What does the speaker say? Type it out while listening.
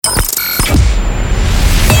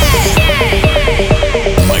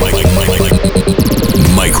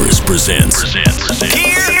presents.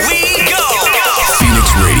 Here we go! Phoenix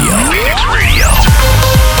Radio.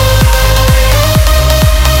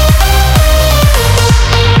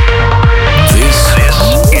 This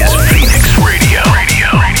is Phoenix Radio.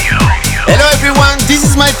 Hello everyone, this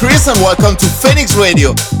is Mykris and welcome to Phoenix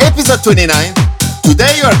Radio, episode 29.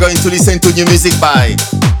 Today you are going to listen to new music by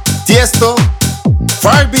Tiesto,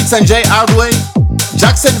 Firebeatz and Hardway,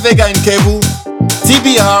 Jaxx and Vega and KEVU,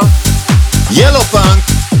 TBR, Yellow Punk,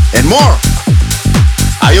 and more.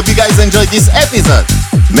 I hope you guys enjoyed this episode.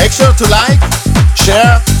 Make sure to like,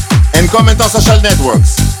 share, and comment on social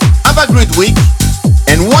networks. Have a great week,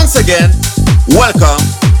 and once again, welcome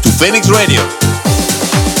to Phoenix Radio.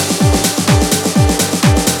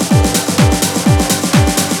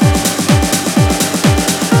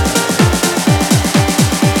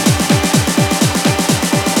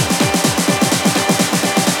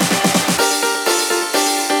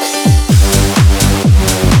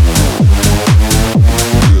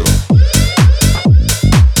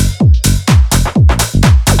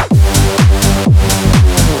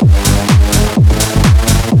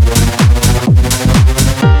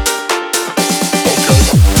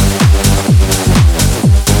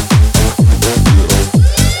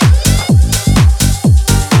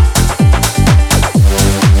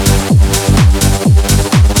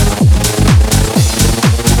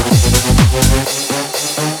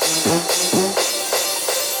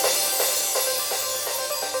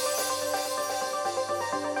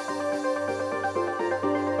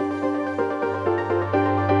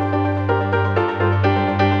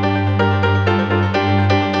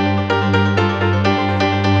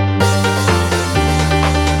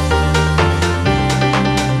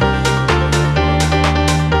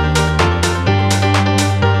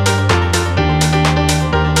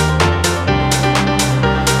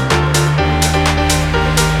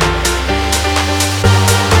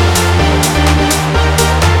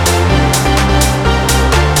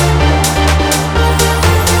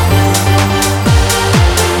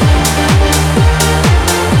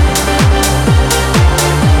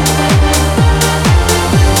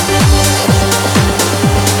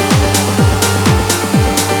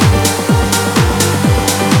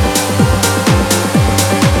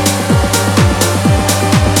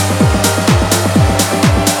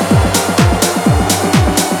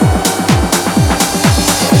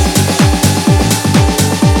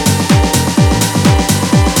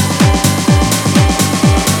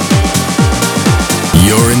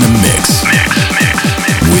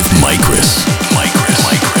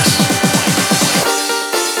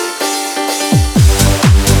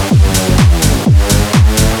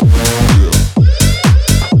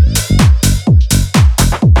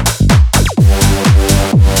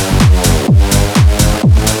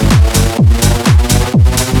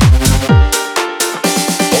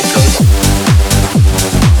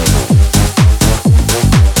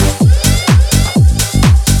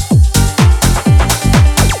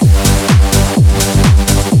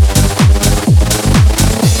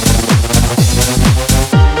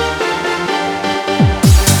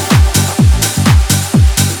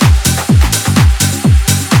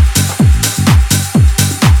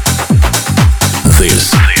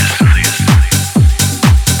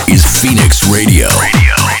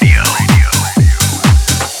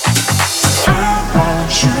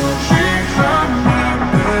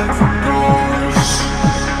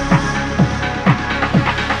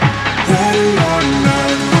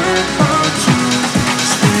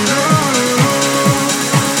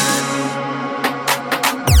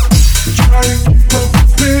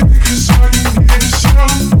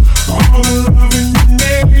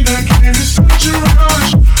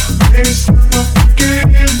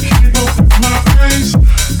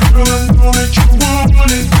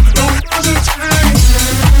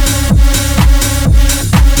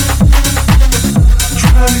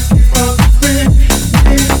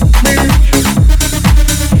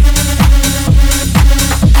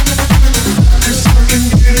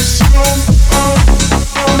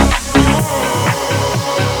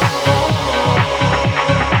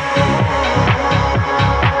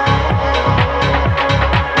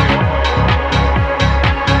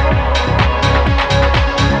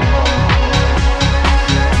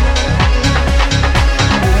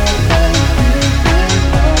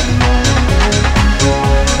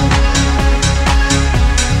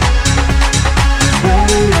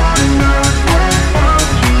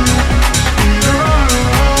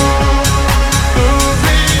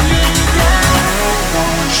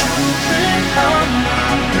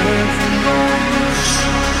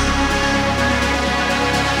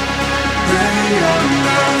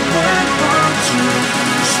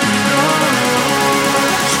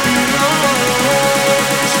 Speed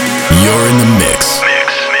You're in the mix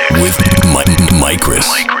with Mykris.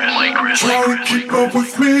 Try to keep up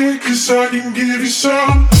with me, cause I can give you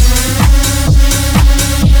some.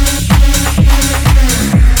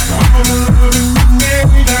 All the loving you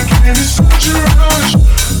need, I can't such a rush.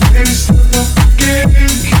 Baby, step up again,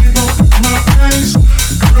 keep up with my eyes.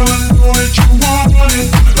 Girl, I know that you want it,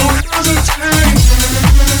 don't hesitate.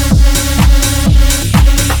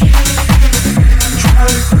 Try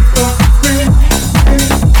to keep up with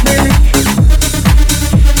me.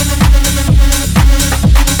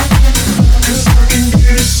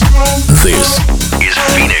 This is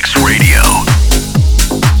Phoenix Radio.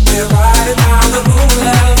 We're riding down the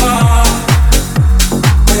boulevard.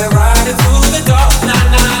 We're riding through the dark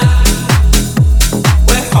night.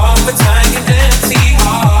 We're half a tank and empty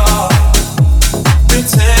heart.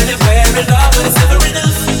 Pretending we're in love, but it's never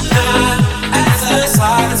enough. As the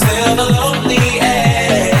silence fill the lonely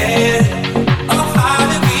air. Oh, how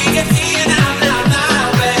did we get here now,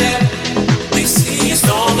 where we see a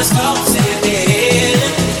storm is closing in.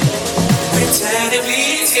 Pretending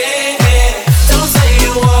we scared. Don't say a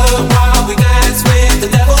word while we dance with the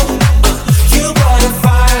devil. You brought a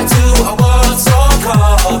fire to a world so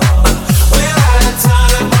cold. We're out of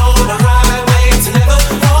time on the highway to never.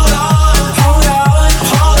 Hold on, hold on,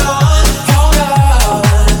 hold on, hold on.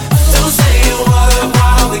 Don't say a word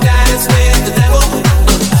while we dance with the devil.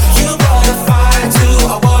 You brought a fire to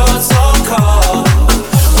a world so cold.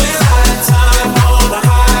 We're out of time on the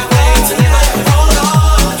highway to never. Hold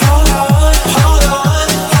on, hold on, hold on,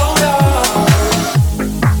 hold on.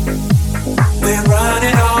 We're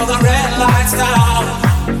running all the red lights down.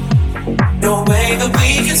 No way that we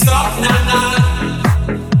can stop now.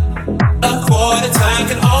 A quarter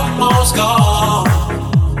tank and almost gone.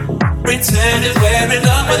 Pretending we're in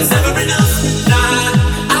love, but it's never enough. Nah,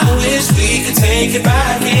 I wish we could take it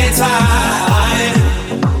back in time.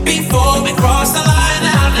 Before we cross the line,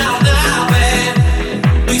 now, and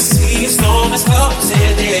we see a storm is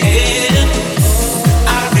closing in.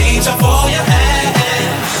 I reach out for your hand.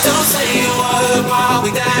 Don't say a word while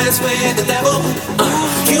we dance with the devil.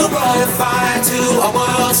 You brought a fire to a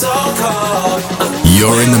world so cold.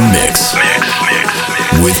 You're in the mix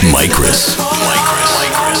with Mykris.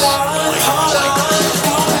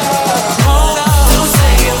 Don't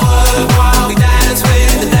say a word while we dance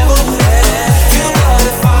with the devil. You brought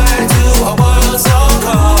a fire to a world so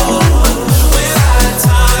cold. We're out of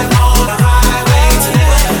time on the highway to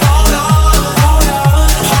never. Hold on, hold on,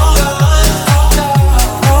 hold on, hold on,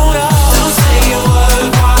 hold on. Don't say a word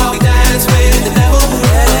while we dance with the devil.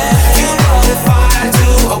 You brought a fire to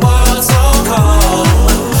a world so cold.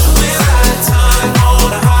 We're out of time on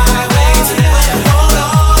the highway to never. Hold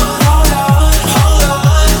on, hold on, hold on,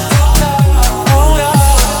 hold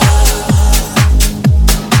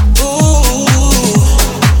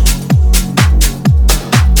on, hold on.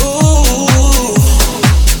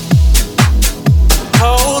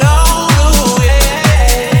 Hold on, yeah.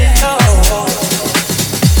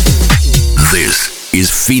 This is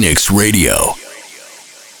Phoenix Radio.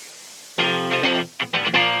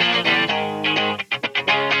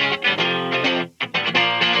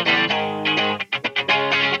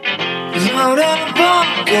 Load up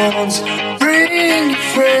on guns, bring your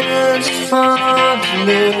friends, fun to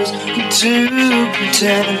lose, and to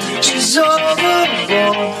pretend she's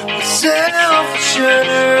overborn,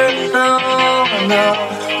 self-assured. No,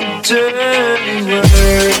 dirty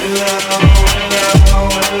word.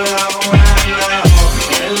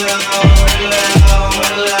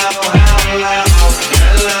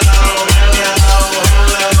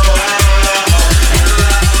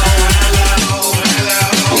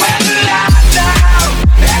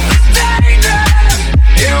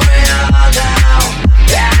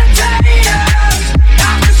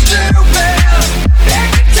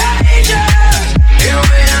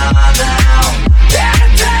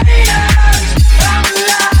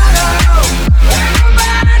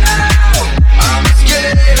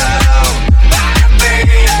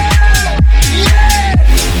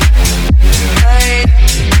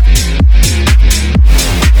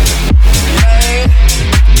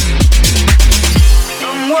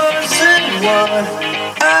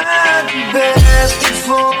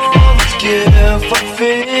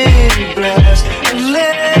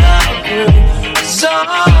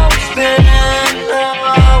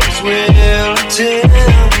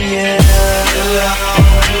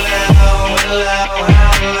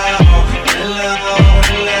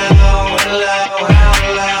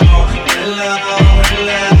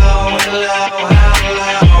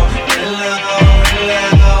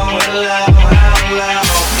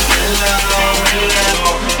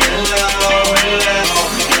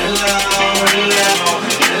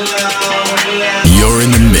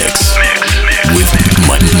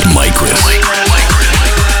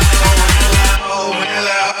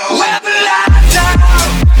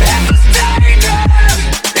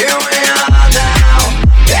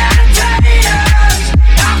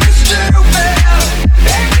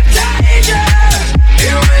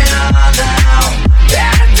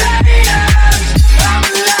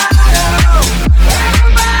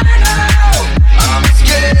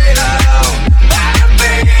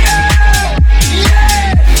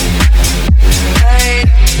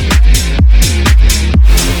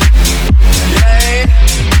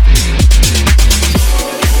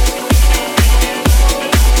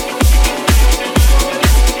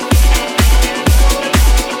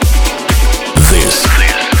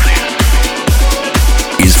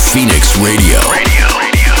 Radio.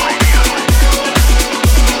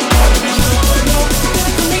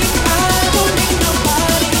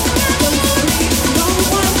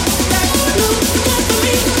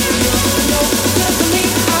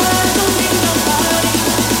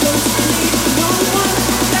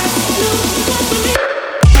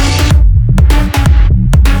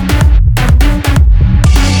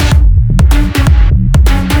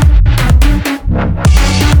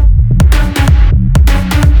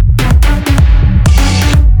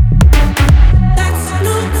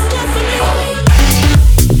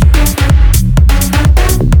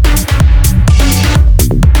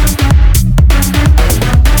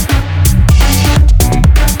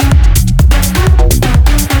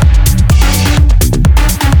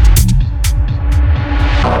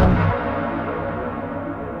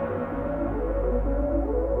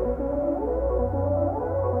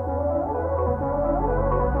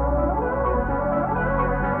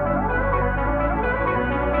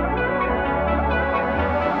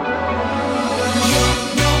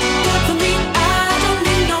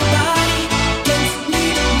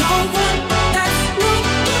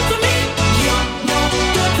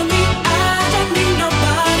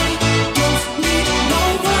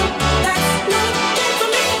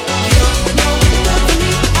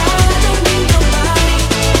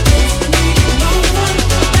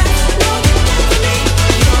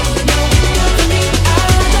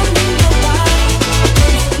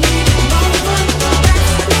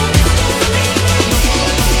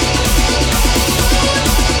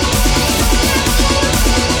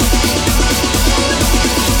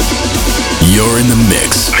 You're in the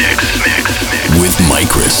mix with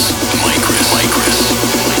Mykris.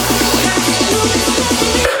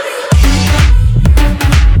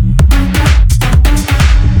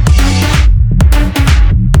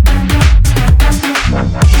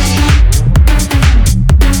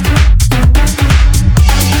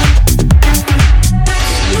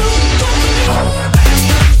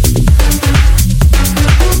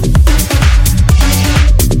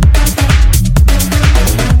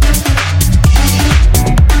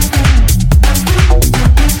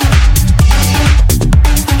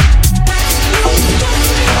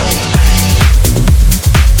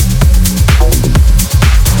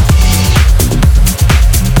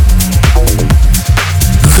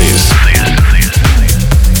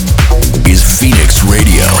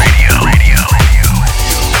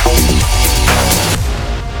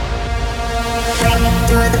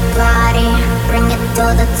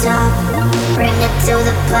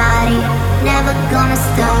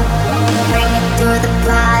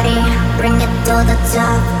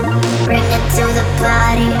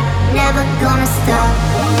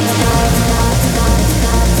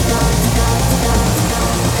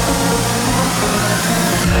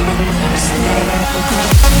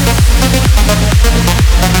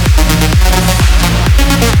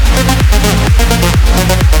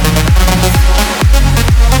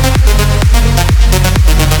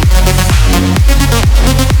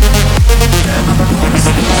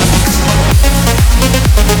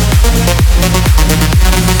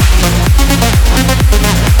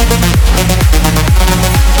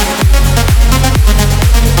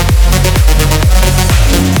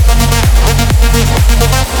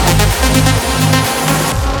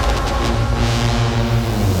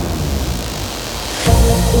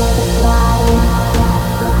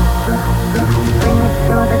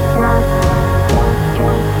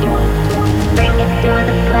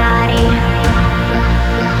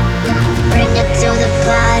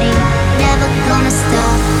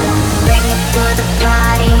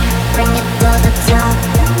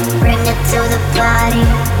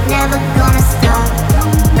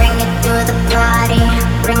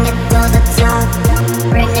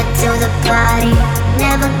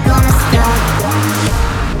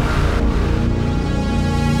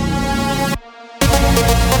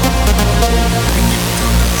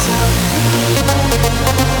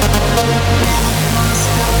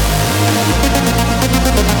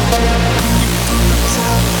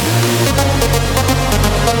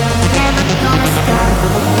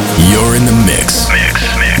 You're in the mix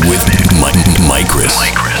with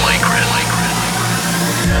Mykris.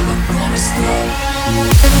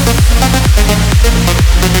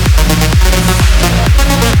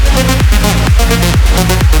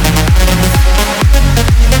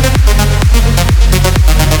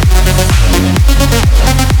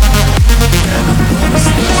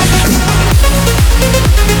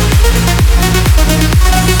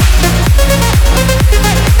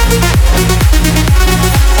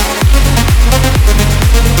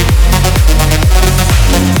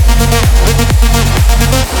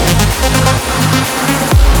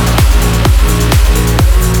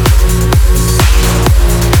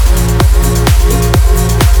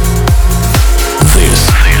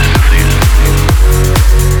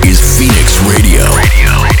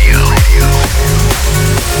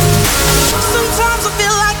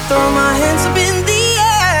 my hands up in the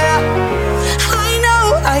air. I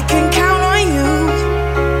know I can count on you.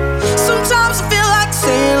 Sometimes I feel like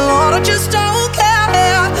saying, Lord, I just don't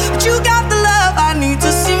care. But you got the love I need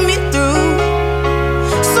to see me through.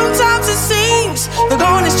 Sometimes it seems the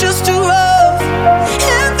going is just too rough,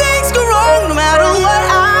 and things go wrong no matter what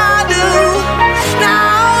I do.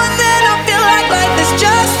 Now and then I feel like life is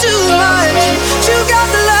just too much. But you got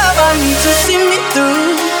the love I need to see me through.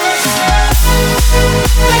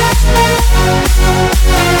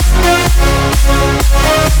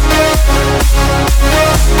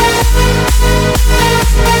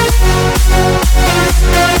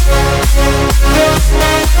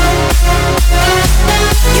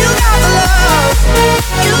 You got the love,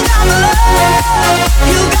 you got the love,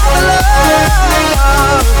 you got the love.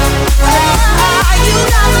 Ah, you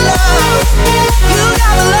got the love, you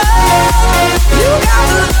got the love, you got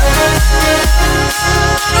the love.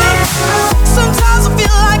 Sometimes I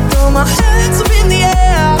feel like throw my hands up in the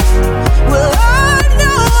air. Well, I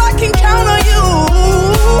know I can count on you.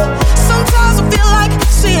 Sometimes I feel like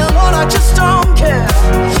saying, Lord, I just don't care.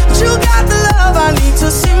 But you got the love I need to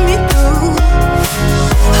see me through.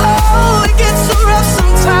 Oh, it gets so rough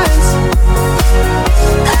sometimes.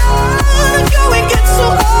 Oh, the going gets so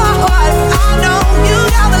hard. I know you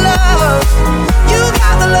got the love. You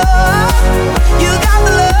got the love. You got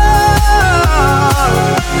the love.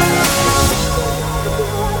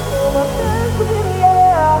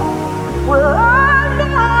 Well, I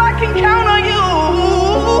know I can count on you.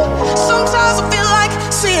 Sometimes I feel like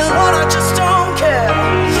saying, Lord, I just don't care.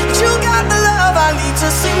 But you got the love I need to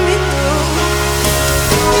see me through.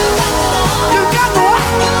 You got the what?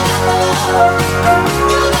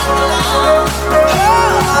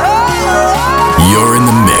 You're in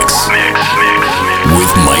the mix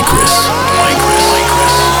with Mykris.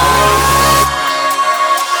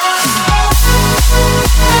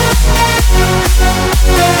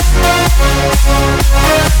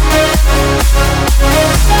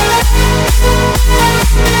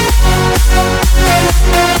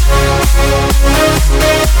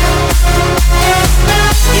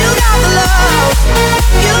 You got the love.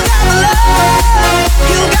 You got the love.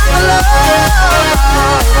 You got the love.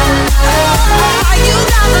 Ah, you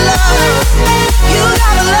got the love. You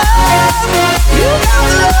got the love. You got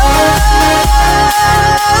the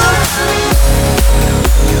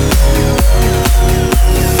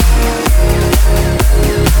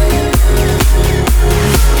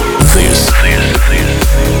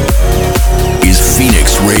This is Phoenix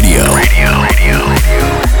Radio.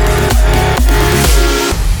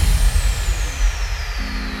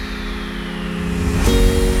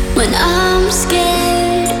 When I'm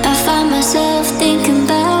scared, I find myself thinking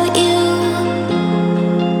about you.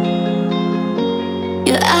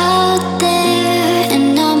 You're out there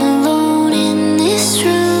and I'm alone in this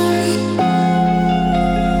room.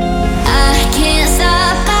 I can't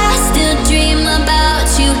stop, I still dream about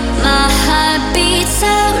you. My heart beats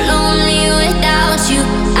so lonely without you.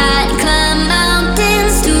 I'd climb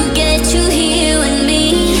mountains to get you here with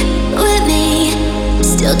me,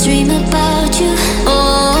 still dream about you.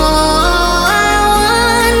 Oh, I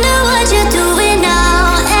wonder what you're doing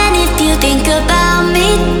now, and if you think about me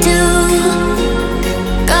too.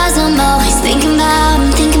 'Cause I'm always thinking about,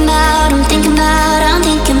 I'm thinking about, I'm thinking about, I'm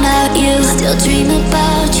thinking about you. Still dream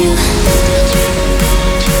about you.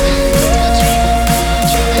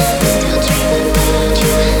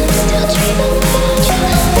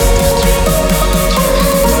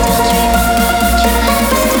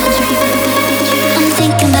 I'm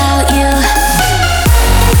thinking about you.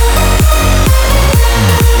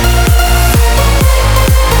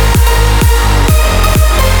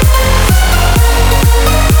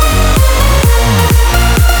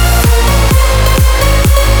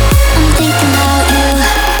 I'm thinking about you.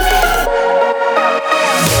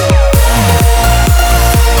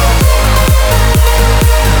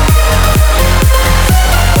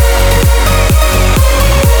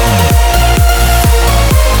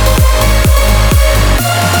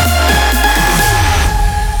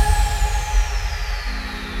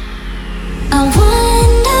 I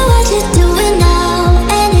wonder what you're doing now,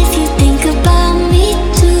 and if you think about me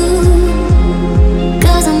too.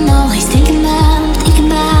 'Cause I'm always thinking about, I'm thinking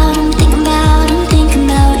about, I'm thinking about, I'm thinking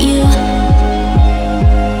about you.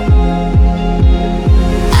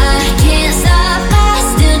 I can't stop, I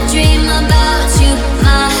still dream about you.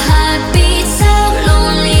 My heart beats so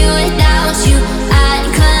lonely without you. I'd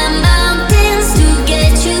climb mountains to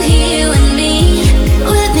get you here with me,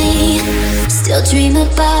 still dream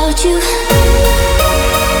about you.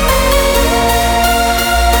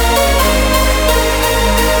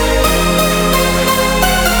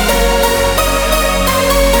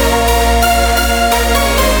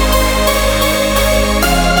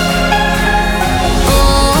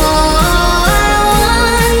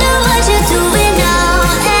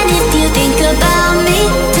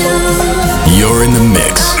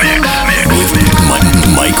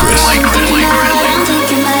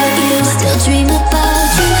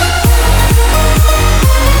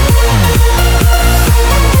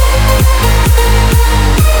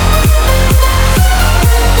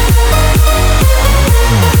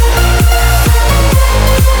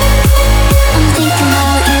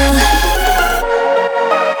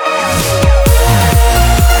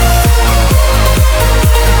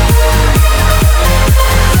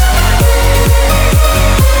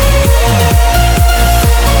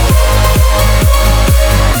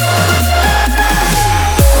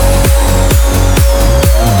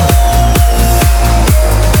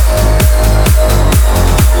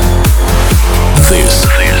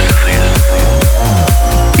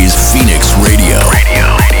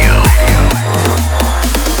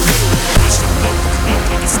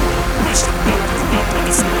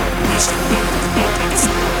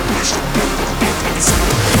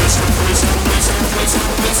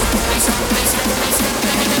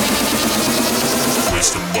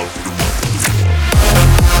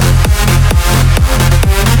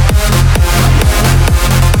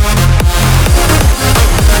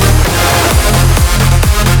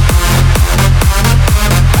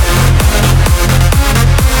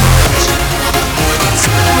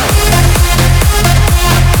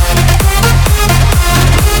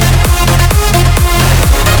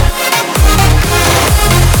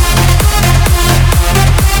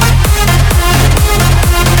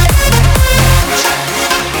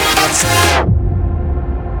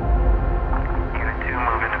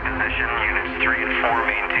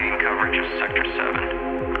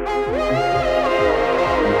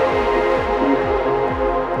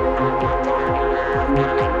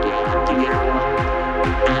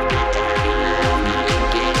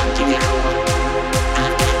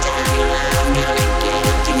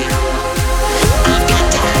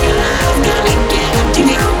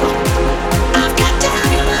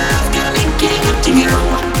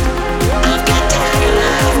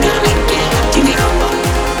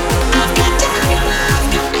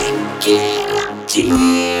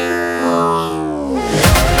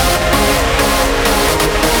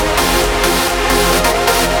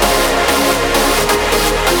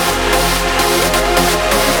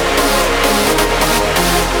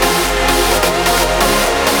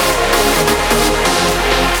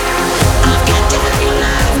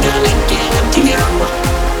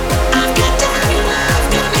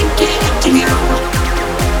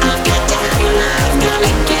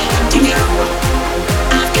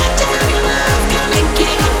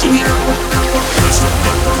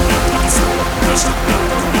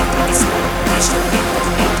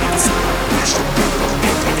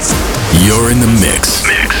 You're in the mix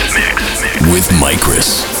with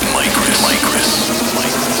Mykris.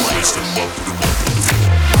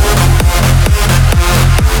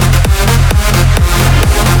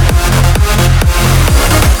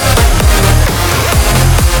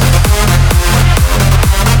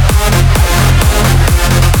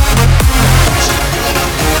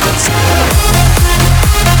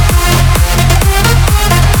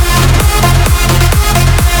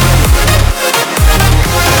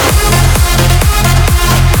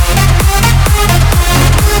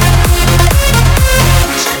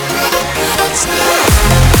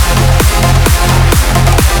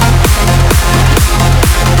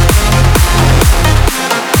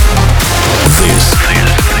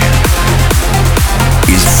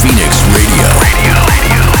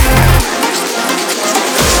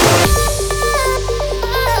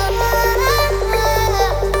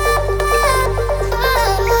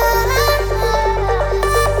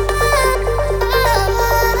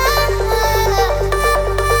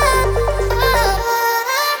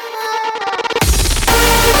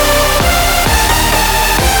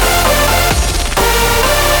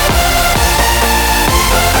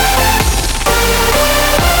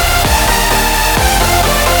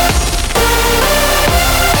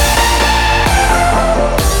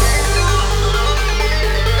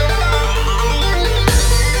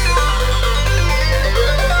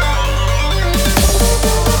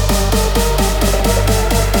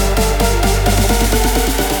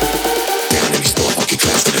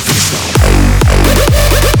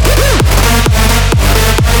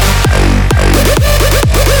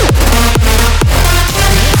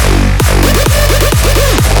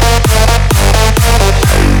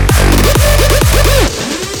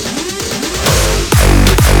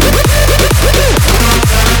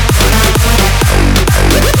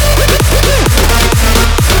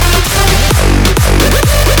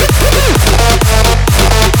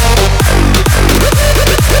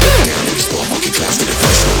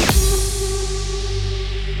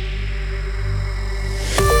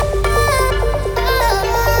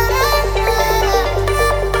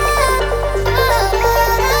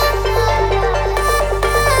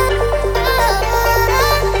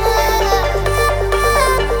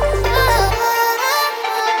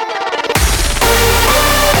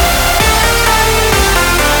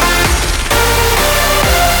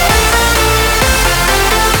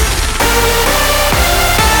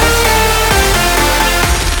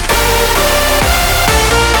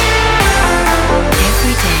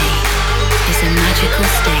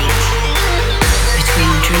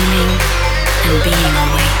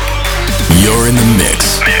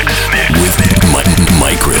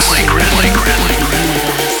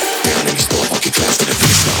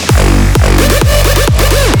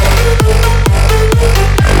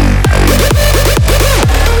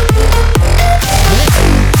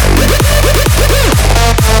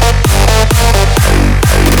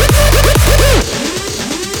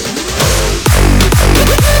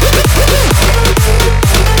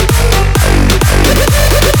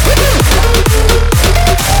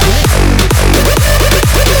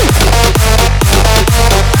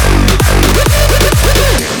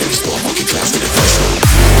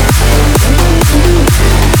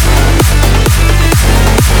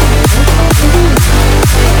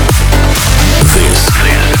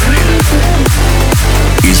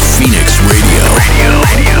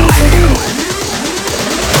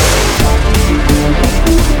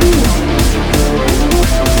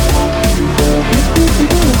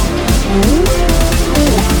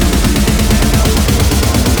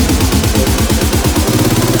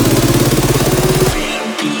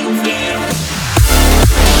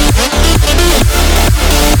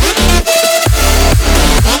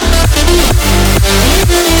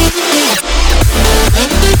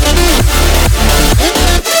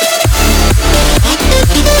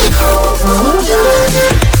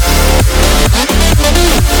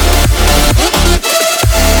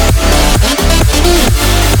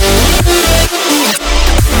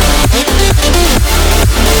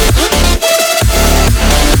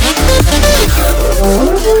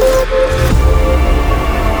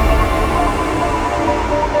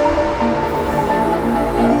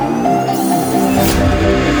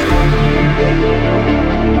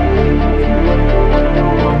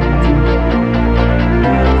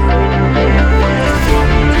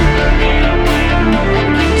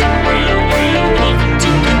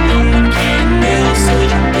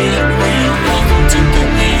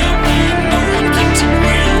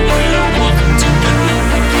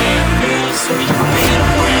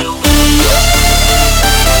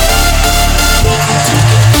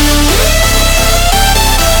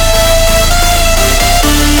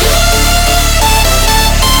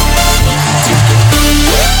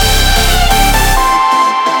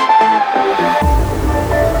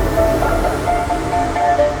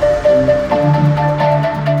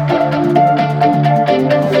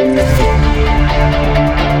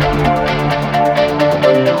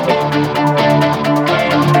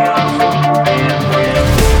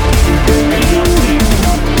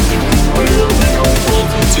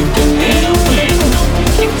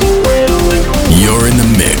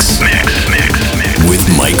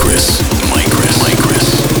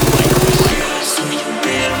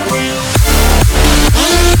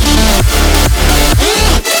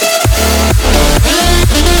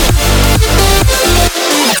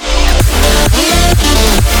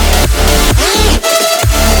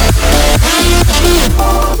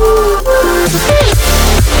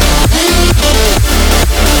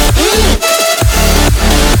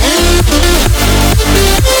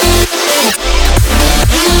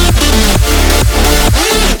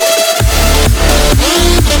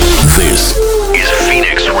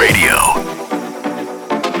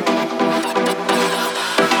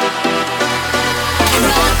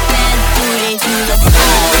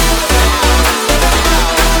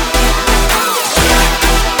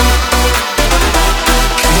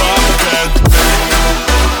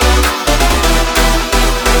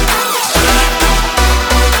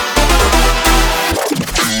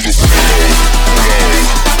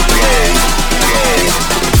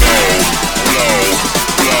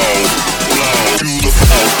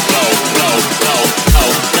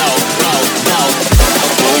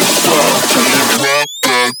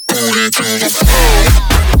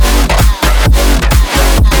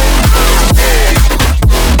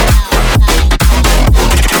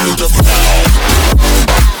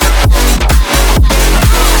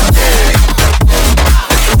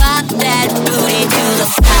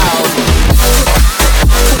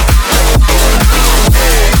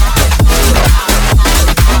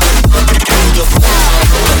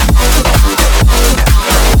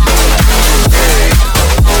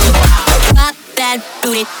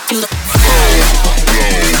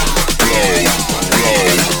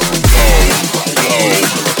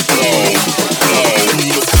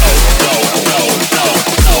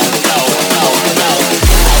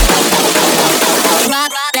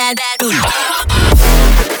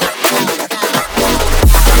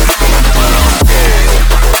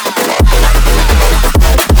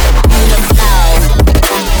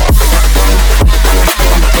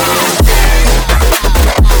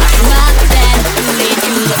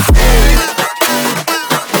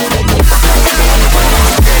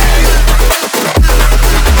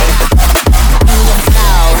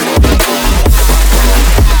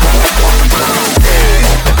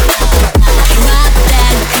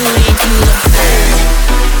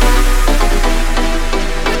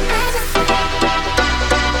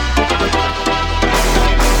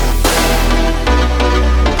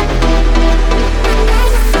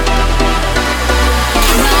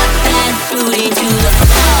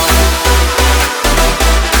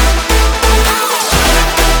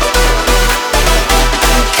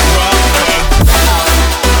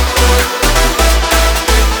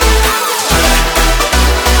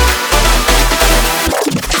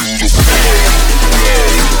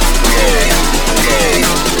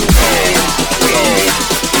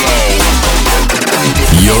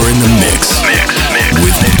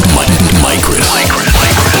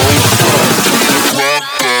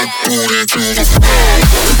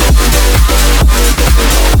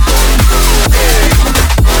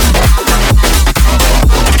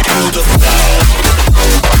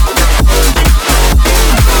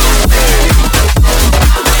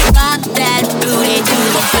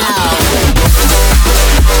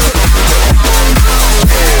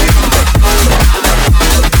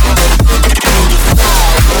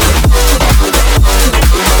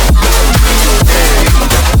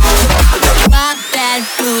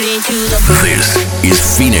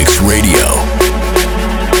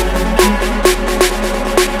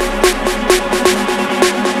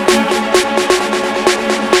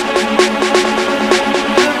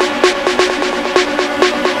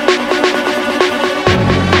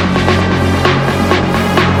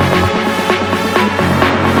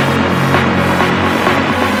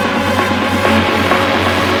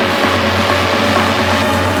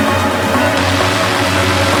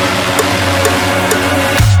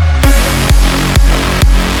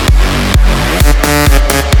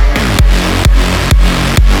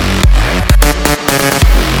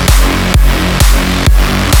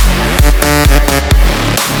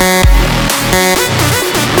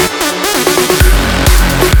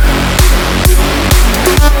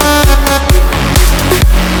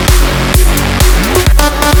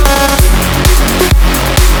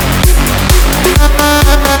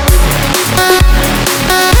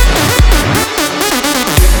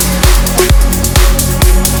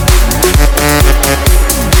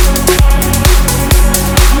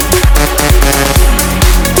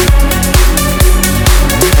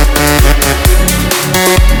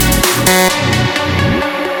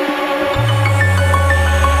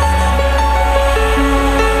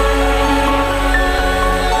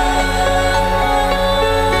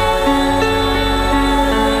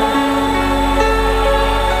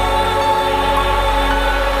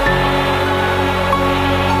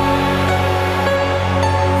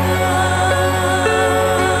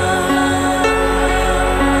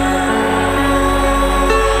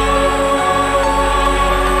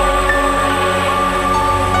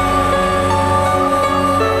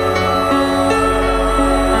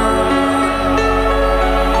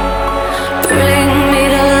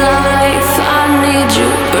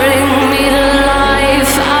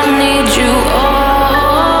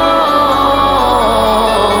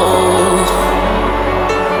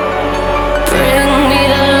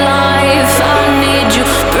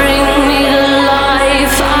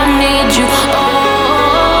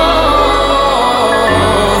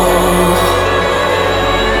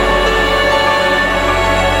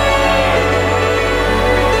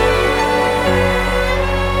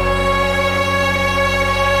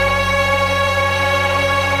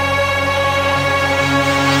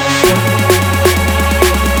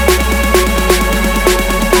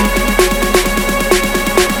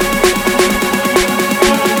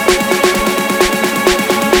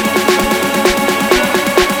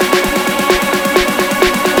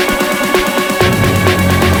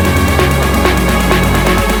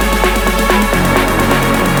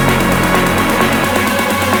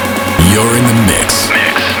 You're in the mix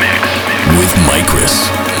with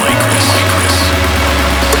Mykris.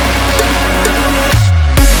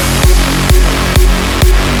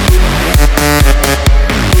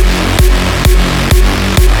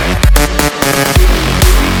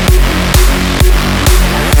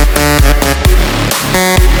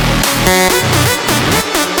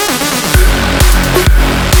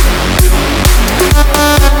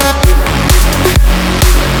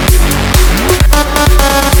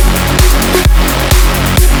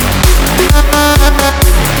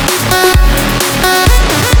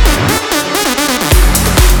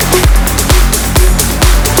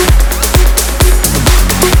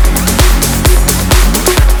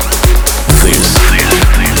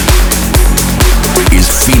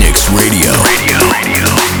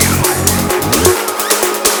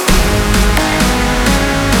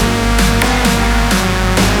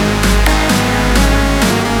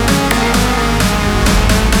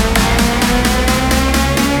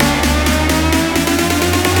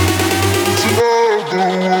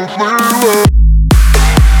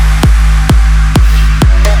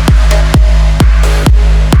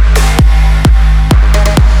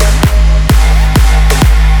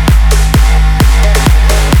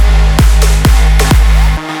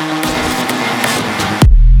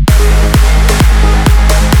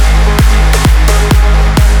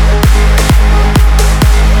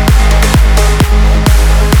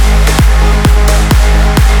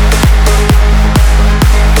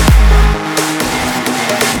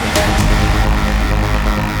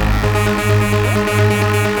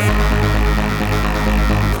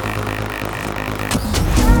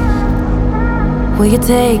 Will you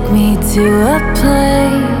take me to a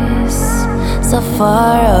place so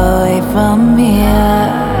far away from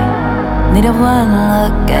here? Need a one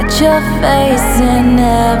look at your face and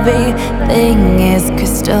everything is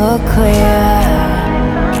crystal clear.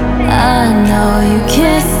 I know you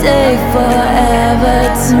can't stay forever,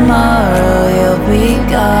 tomorrow you'll be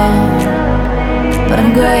gone. But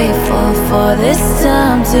I'm grateful for this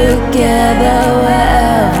time together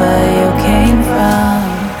wherever you came from.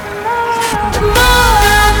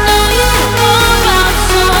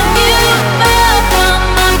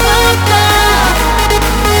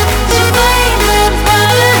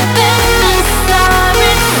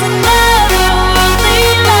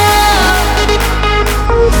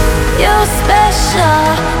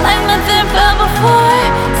 Like nothing felt before,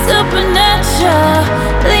 supernatural.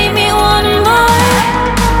 Leave me wanting more.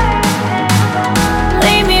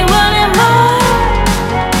 Leave me wanting more.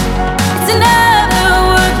 It's another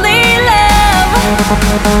worldly love.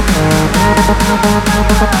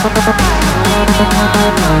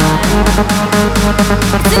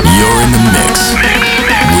 You're in the mix with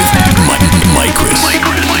Mykris.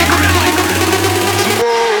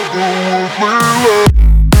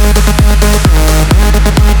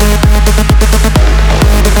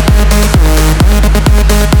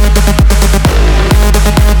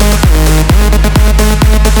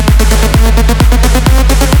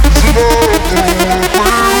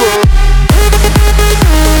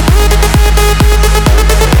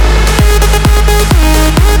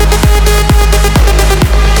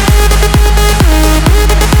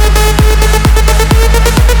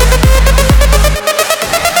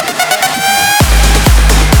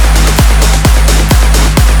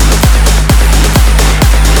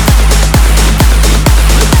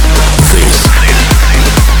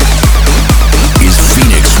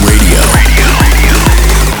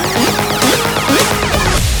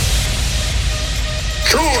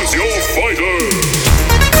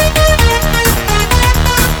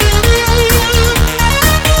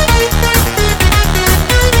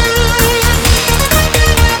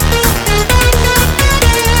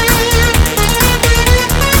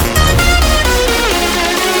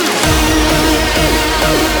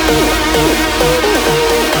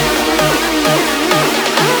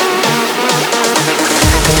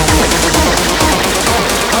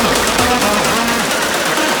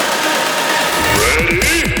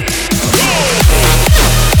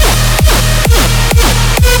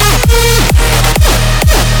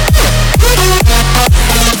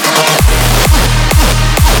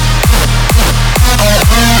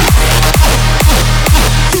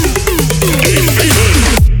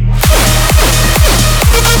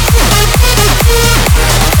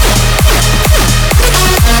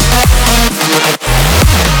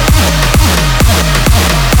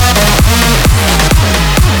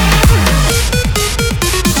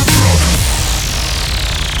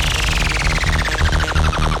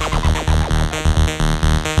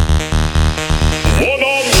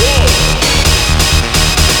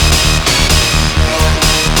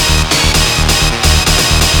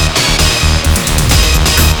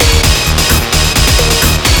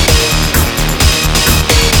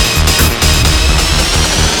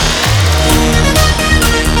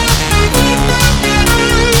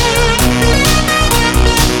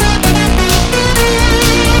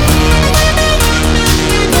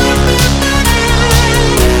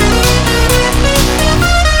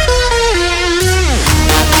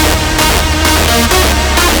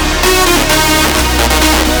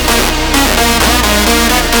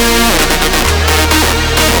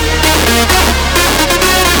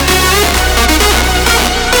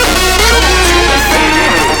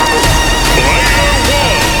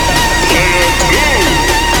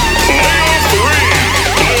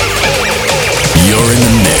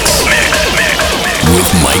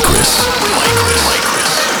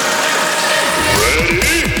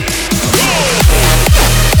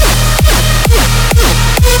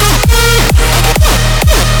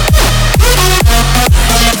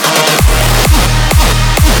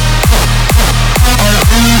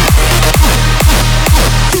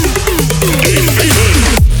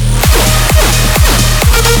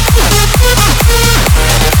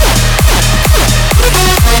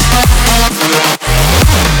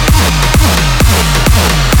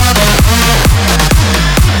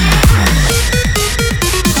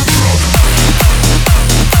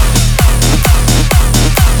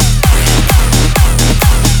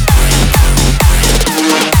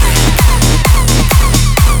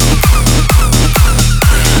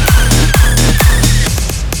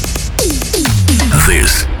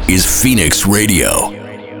 Phoenix Radio.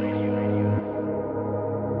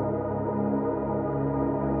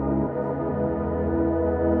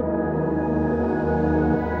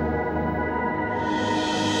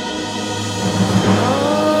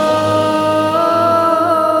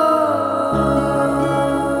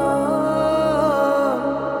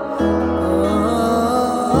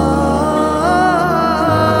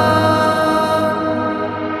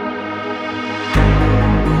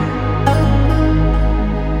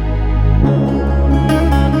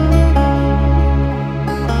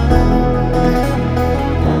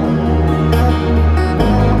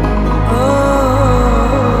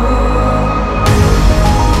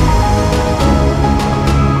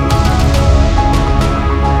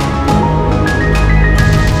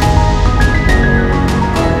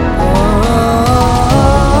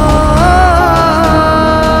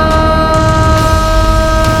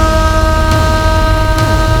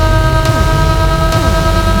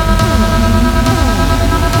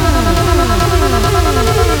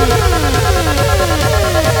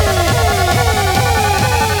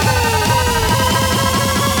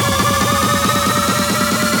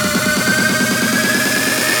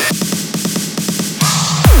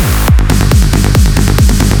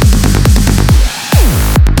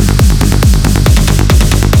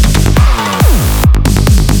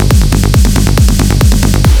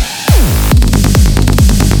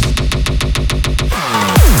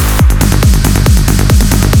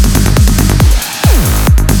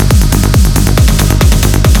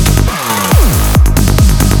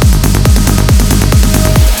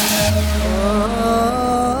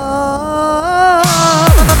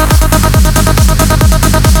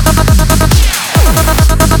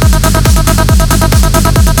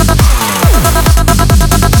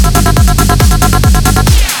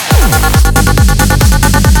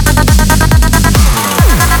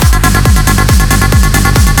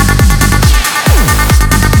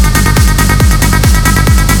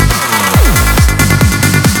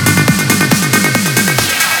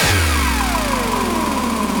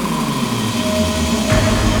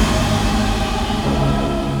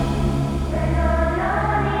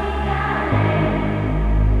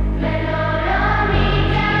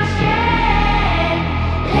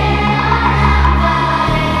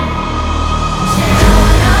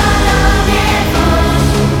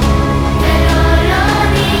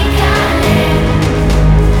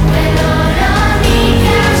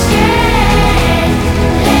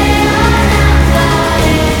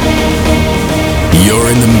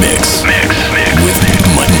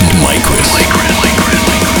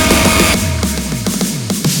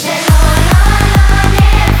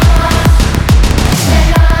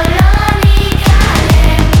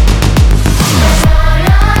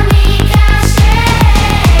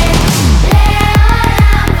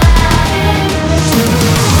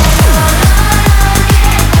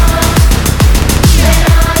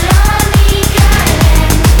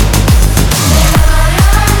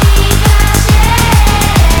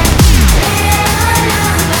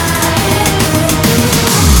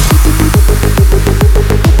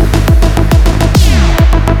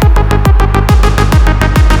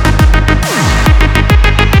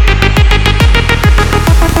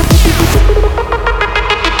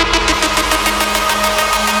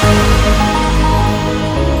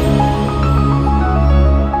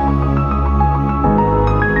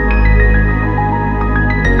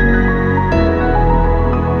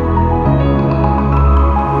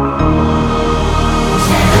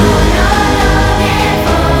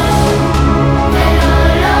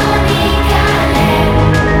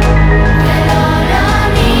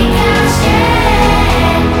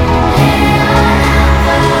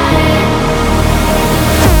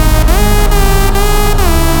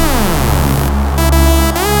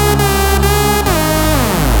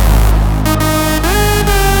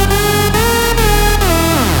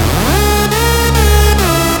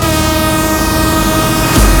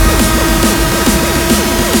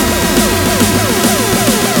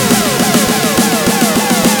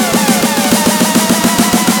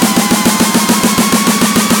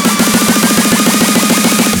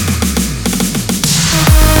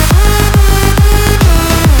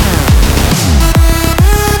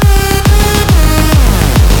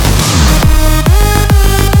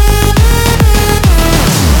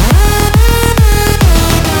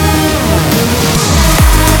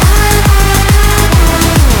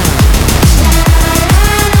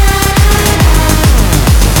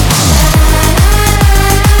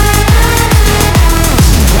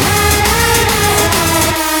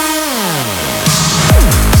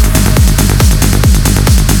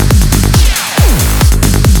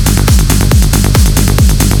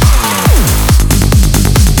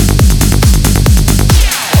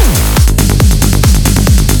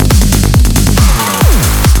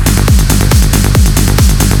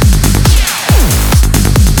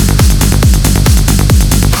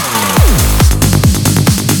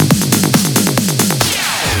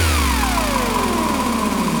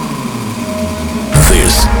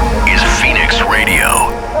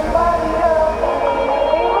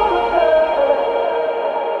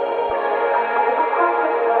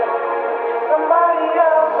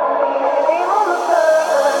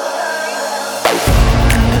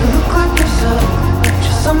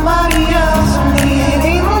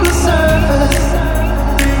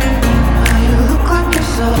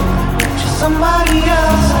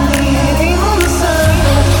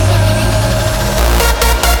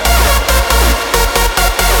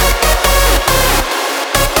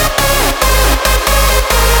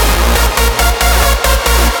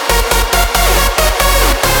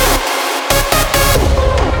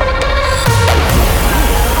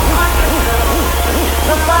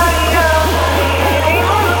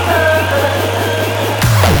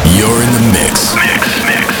 You're in the mix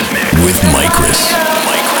with Mykris.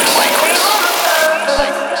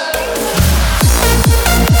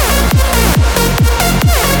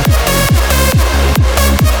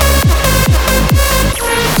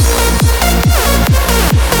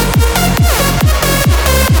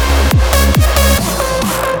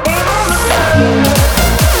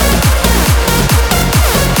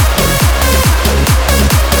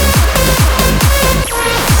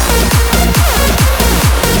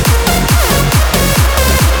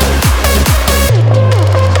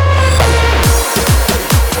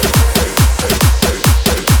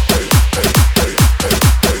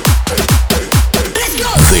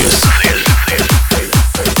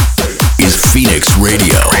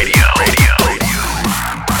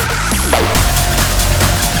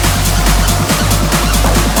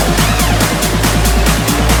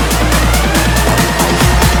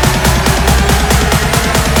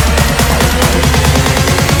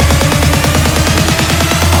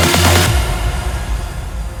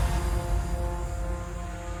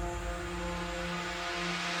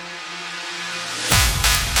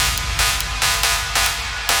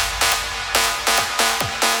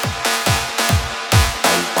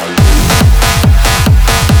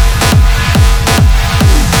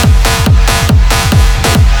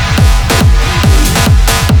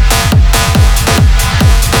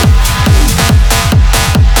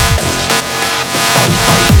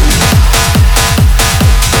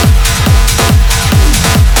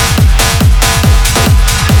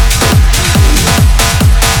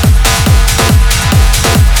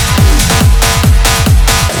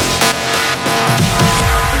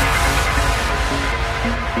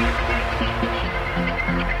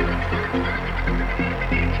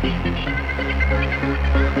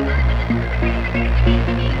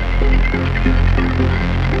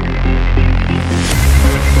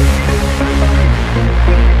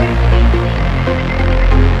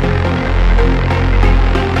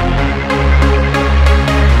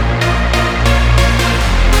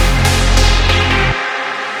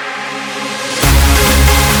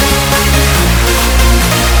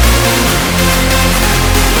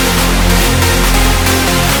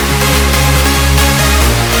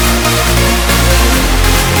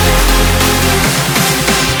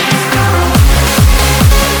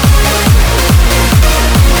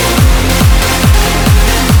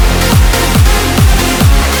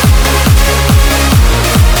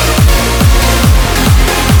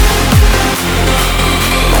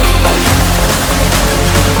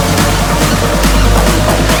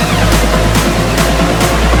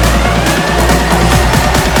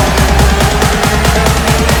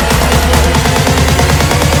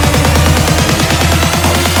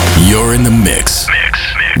 You're in the mix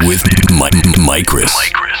with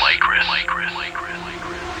Mykris.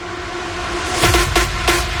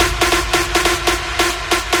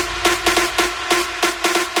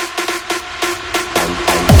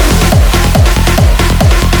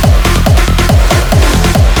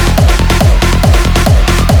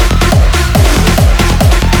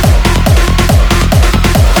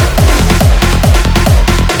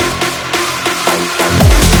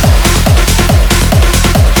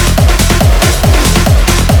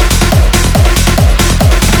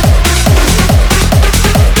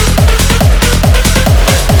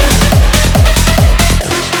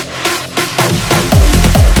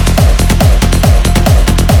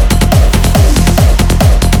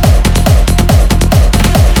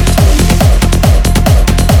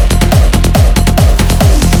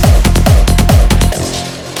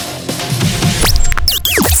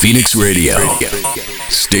 Phoenix Radio.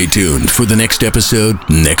 Stay tuned for the next episode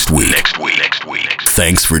next week.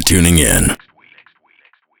 Thanks for tuning in.